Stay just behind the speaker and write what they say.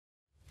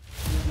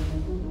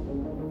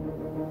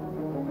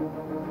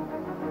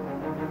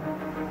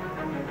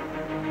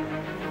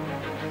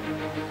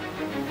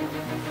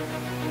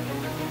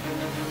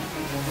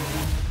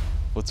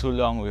For too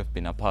long we've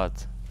been apart,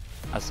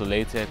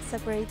 isolated,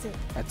 separated,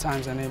 at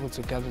times unable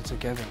to gather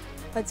together.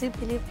 but we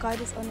believe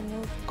God is on the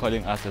move.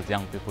 calling us as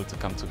young people to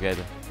come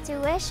together. To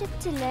worship,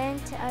 to learn,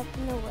 to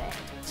open the word.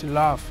 To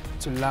laugh,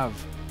 to love,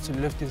 to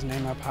lift His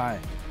name up high.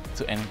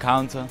 To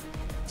encounter,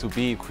 to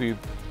be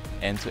equipped,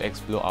 and to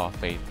explore our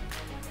faith.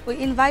 We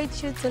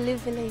invite you to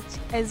Live Village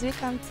as we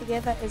come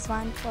together as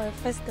one for a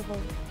festival.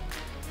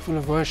 Full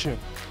of worship,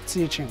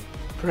 teaching,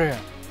 prayer.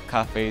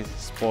 Cafes,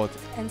 sport,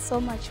 And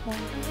so much more.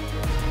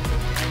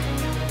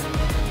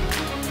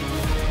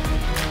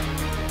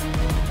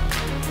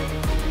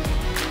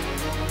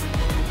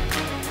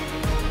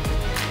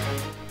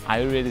 Are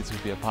you ready to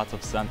be a part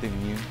of something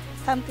new?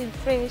 Something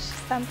fresh,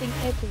 something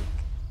epic.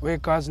 Where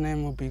God's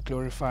name will be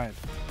glorified.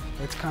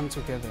 Let's come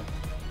together.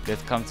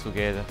 Let's come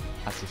together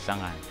as a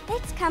shanghai.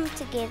 Let's come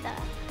together.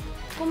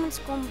 Kom ons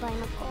kom by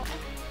mekaar.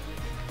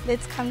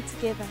 Let's come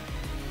together.